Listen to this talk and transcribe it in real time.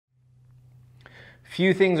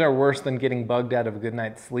Few things are worse than getting bugged out of a good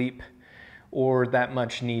night's sleep or that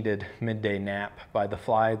much needed midday nap by the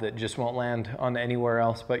fly that just won't land on anywhere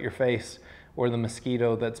else but your face, or the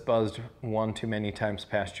mosquito that's buzzed one too many times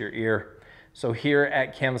past your ear. So here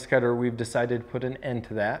at Canvas Cutter, we've decided to put an end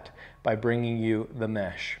to that by bringing you the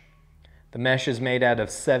mesh. The mesh is made out of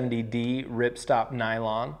 70D ripstop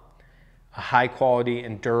nylon, a high quality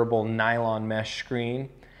and durable nylon mesh screen,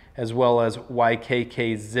 as well as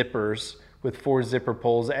YKK zippers with 4 zipper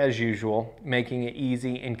pulls as usual, making it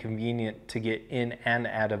easy and convenient to get in and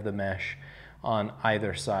out of the mesh on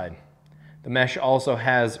either side. The mesh also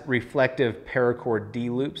has reflective paracord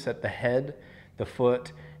D-loops at the head, the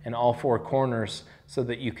foot, and all 4 corners so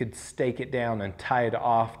that you could stake it down and tie it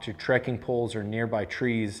off to trekking poles or nearby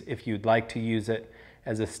trees if you'd like to use it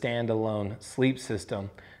as a standalone sleep system.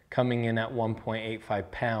 Coming in at 1.85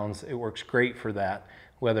 pounds, it works great for that,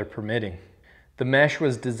 weather permitting. The mesh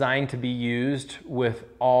was designed to be used with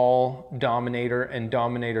all Dominator and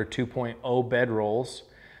Dominator 2.0 bedrolls,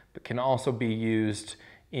 but can also be used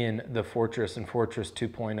in the Fortress and Fortress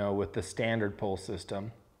 2.0 with the standard pole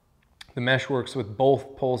system. The mesh works with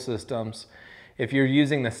both pole systems. If you're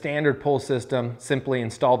using the standard pole system, simply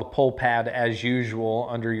install the pole pad as usual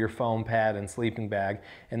under your foam pad and sleeping bag,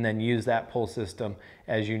 and then use that pole system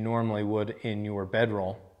as you normally would in your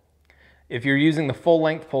bedroll. If you're using the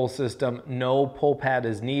full-length pole system, no pole pad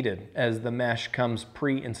is needed, as the mesh comes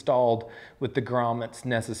pre-installed with the grommets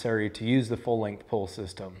necessary to use the full-length pole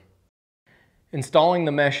system. Installing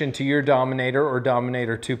the mesh into your Dominator or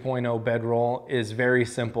Dominator 2.0 bedroll is very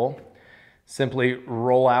simple. Simply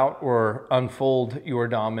roll out or unfold your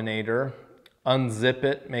Dominator, unzip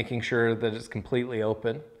it, making sure that it's completely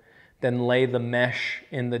open, then lay the mesh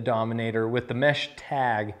in the Dominator with the mesh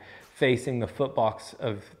tag facing the footbox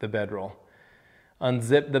of the bedroll.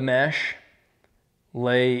 Unzip the mesh,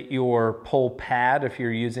 lay your pole pad if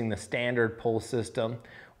you're using the standard pole system,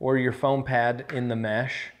 or your foam pad in the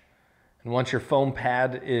mesh. And once your foam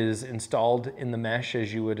pad is installed in the mesh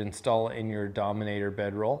as you would install in your Dominator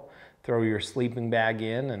bedroll, throw your sleeping bag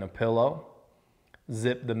in and a pillow,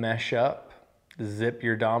 zip the mesh up, zip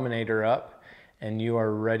your Dominator up, and you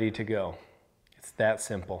are ready to go. It's that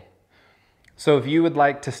simple. So if you would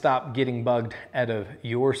like to stop getting bugged out of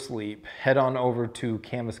your sleep, head on over to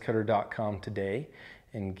canvascutter.com today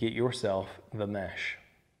and get yourself the mesh.